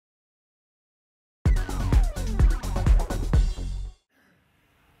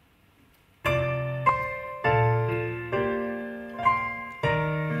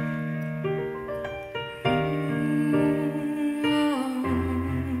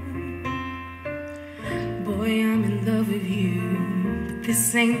Boy, I'm in love with you, but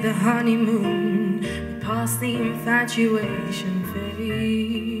this ain't the honeymoon. We're past the infatuation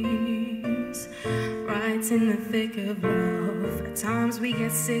phase, right in the thick of love. At times we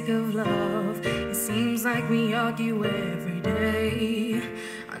get sick of love. It seems like we argue every day.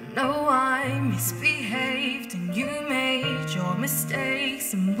 I know I misbehaved and you made your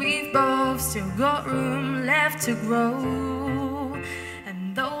mistakes, and we've both still got room left to grow.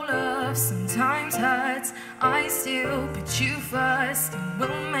 And though love sometimes hurts, I still put you first, and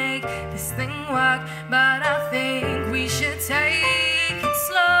we'll make this thing work. But I think we should take it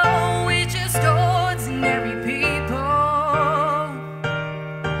slow. We're just ordinary people.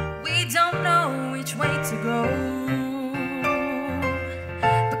 We don't know which way to go,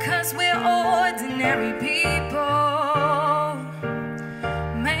 because we're ordinary people.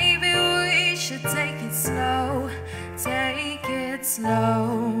 Maybe we should take it slow. Take it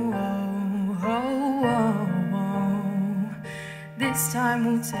slow. This time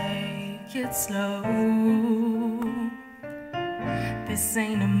we'll take it slow. This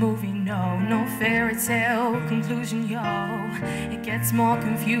ain't a movie, no fairy tale conclusion, yo. It gets more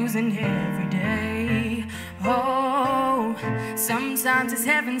confusing every day. Oh, sometimes it's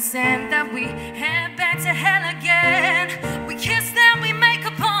heaven sent that we head back to hell again. We kiss, then we make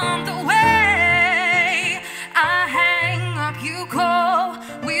up on the way. I hang up, you call.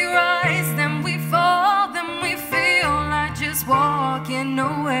 We rise, then we fall. Then we feel like just walking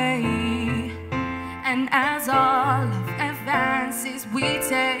away. And as our love advances, we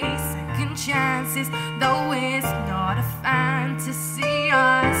take second chances. Though it's not a fantasy,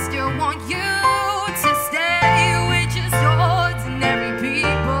 I still want you to stay. We're just ordinary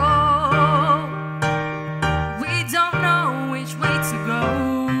people. We don't know which way to go,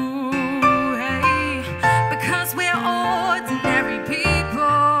 hey, because we're ordinary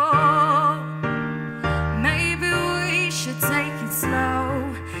people. Maybe we should take it slow.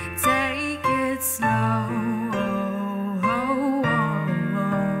 Take it slow.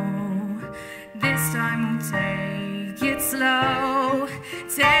 This time we'll take it slow.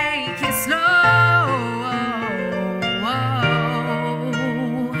 Take it slow.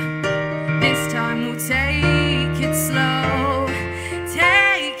 This time we'll take it slow.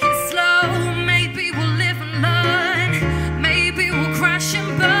 Take it slow. Maybe we'll live and learn. Maybe we'll crash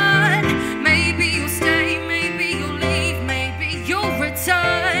and burn. Maybe you'll stay, maybe you'll leave, maybe you'll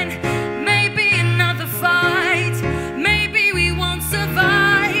return. Maybe another fight. Maybe we won't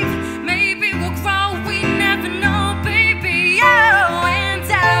survive. Maybe we'll grow, we never know, baby. Oh, and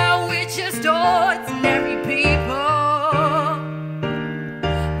we're just ordinary people.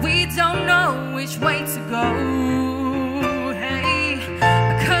 We don't know which way to go, hey,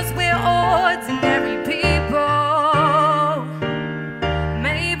 because we're ordinary people.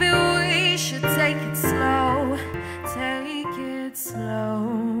 Maybe we should take it slow. Take it slow.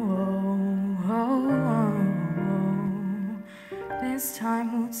 This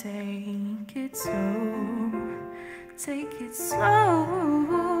time we'll take it slow. Take it slow.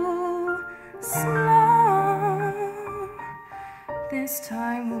 Slow. This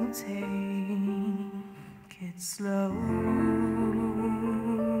time we'll take it slow.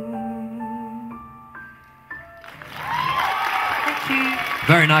 Thank you.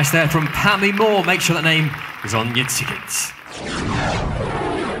 Very nice there from Pammie Moore. Make sure that name is on your tickets.